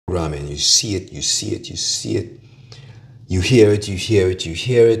programming. You see it, you see it, you see it. You hear it, you hear it, you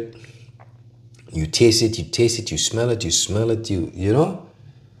hear it. You taste it, you taste it, you smell it, you smell it, you know?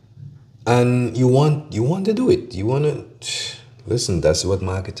 And you want to do it. You want to listen, that's what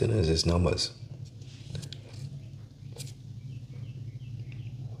marketing is. It's numbers.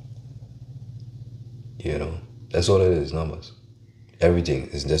 You know, that's all it is, numbers. Everything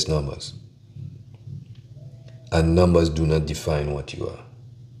is just numbers. And numbers do not define what you are,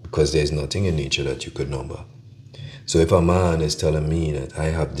 because there's nothing in nature that you could number. So if a man is telling me that I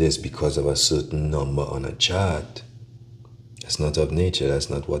have this because of a certain number on a chart, that's not of nature. That's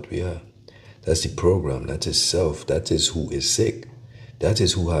not what we are. That's the program. That is self. That is who is sick. That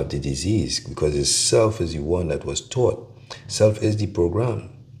is who have the disease, because the self is the one that was taught. Self is the program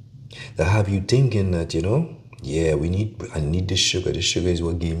that have you thinking that, you know, yeah, I need this sugar. This sugar is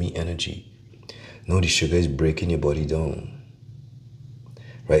what gave me energy. No, the sugar is breaking your body down.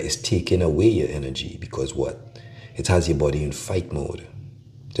 Right? It's taking away your energy, because what? It has your body in fight mode.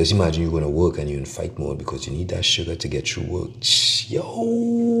 Just imagine you're going to work and you're in fight mode because you need that sugar to get through work.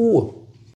 Yo!